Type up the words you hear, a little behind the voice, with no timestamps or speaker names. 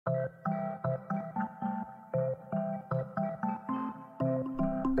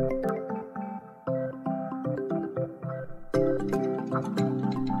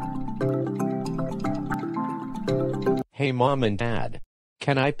Hey Mom and Dad.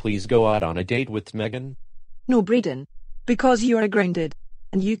 Can I please go out on a date with Megan? No, Braydon. Because you are grounded.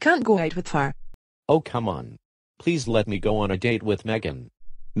 And you can't go out with her. Oh come on. Please let me go on a date with Megan.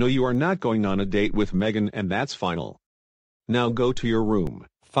 No, you are not going on a date with Megan, and that's final. Now go to your room.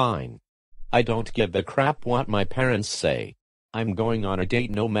 Fine. I don't give a crap what my parents say. I'm going on a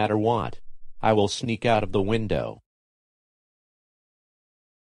date no matter what. I will sneak out of the window.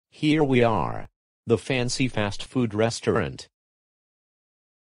 Here we are. The fancy fast food restaurant.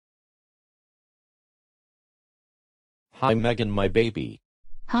 Hi Megan, my baby.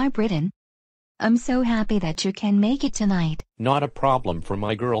 Hi Braydon. I'm so happy that you can make it tonight. Not a problem for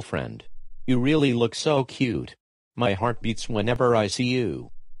my girlfriend. You really look so cute. My heart beats whenever I see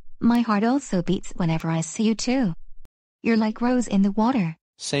you. My heart also beats whenever I see you too. You're like Rose in the water.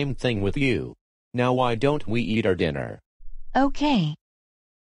 Same thing with you. Now why don't we eat our dinner? Okay.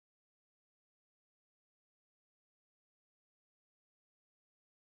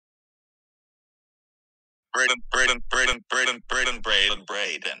 Braydon.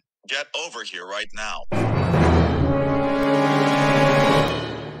 Get over here right now.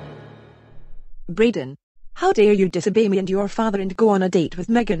 Braydon, how dare you disobey me and your father and go on a date with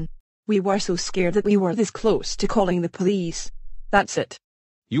Megan? We were so scared that we were this close to calling the police. That's it.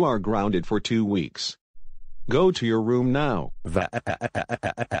 You are grounded for 2 weeks. Go to your room now.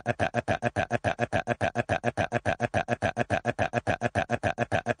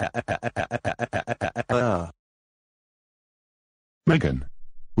 Megan.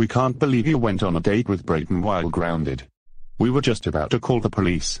 We can't believe you went on a date with Braydon while grounded. We were just about to call the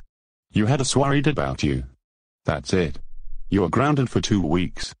police. You had us worried about you. That's it. You are grounded for 2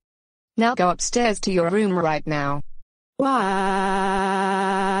 weeks. Now go upstairs to your room right now. Wow.